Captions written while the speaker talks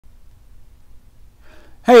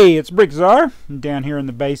Hey, it's BrickTsar. I'm down here in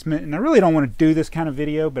the basement, and I really don't want to do this kind of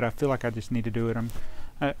video, but I feel like I just need to do it.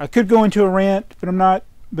 I could go into a rant, but I'm not.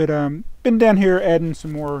 But been down here adding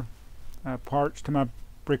some more parts to my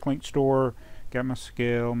Bricklink store. Got my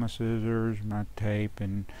scale, my scissors, my tape,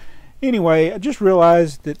 and anyway, I just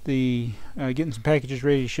realized that the getting some packages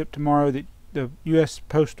ready to ship tomorrow. That the U.S.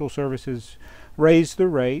 Postal Service has raised the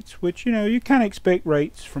rates, which you kind of expect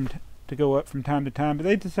rates to go up from time to time, but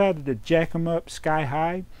they decided to jack them up sky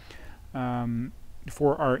high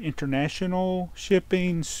for our international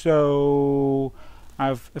shipping. So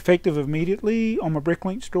I've effective immediately on my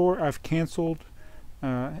Bricklink store, I've canceled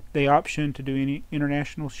the option to do any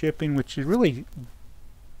international shipping, which really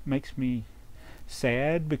makes me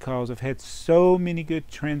sad because I've had so many good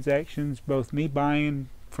transactions, both me buying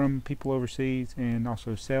from people overseas and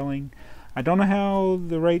also selling. I don't know how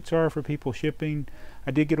the rates are for people shipping.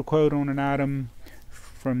 I did get a quote on an item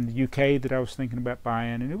from the UK that I was thinking about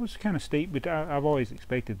buying, and it was kind of steep, but I've always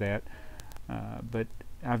expected that. But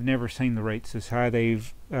I've never seen the rates this high.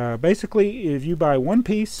 They've basically, if you buy one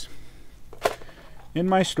piece in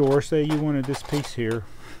my store, say you wanted this piece here,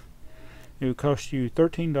 it would cost you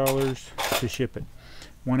 $13 to ship it.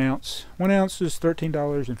 1 ounce is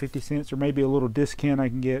 $13.50, or maybe a little discount I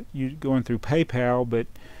can get you going through PayPal, but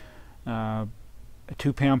a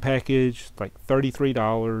 2-pound package like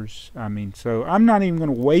 $33. I mean, so I'm not even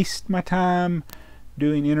going to waste my time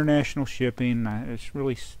doing international shipping. It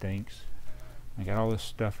really stinks. I got all this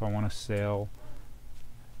stuff I want to sell,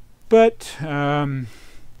 but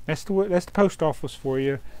that's the post office for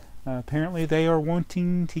you. Apparently they are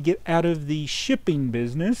wanting to get out of the shipping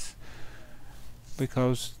business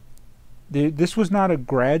because this was not a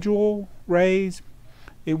gradual raise.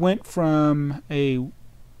 It went from a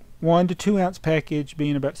 1 to 2 ounce package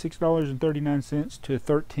being about $6.39 to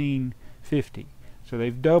 $13.50. So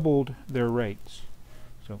they've doubled their rates.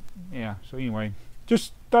 So yeah. So anyway,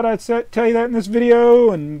 just thought I'd tell you that in this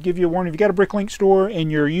video and give you a warning. If you got a Bricklink store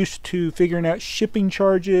and you're used to figuring out shipping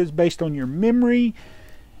charges based on your memory,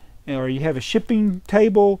 or you have a shipping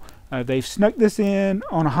table, they've snuck this in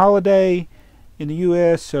on a holiday in the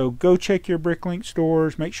US. So go check your Bricklink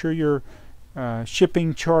stores. Make sure your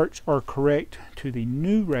shipping charts are correct to the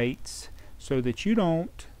new rates so that you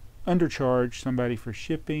don't undercharge somebody for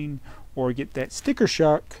shipping or get that sticker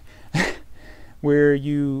shock where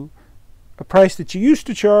a price that you used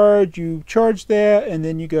to charge, you charge that, and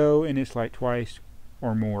then you go and it's like twice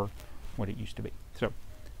or more what it used to be. So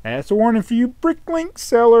that's a warning for you Bricklink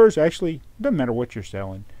sellers. Actually, it doesn't matter what you're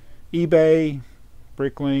selling. eBay,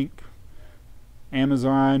 Bricklink,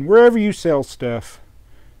 Amazon, wherever you sell stuff,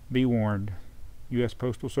 be warned. U.S.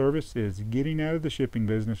 Postal Service is getting out of the shipping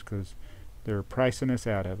business because they're pricing us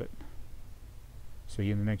out of it. See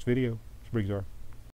you in the next video. It's BrickTsar.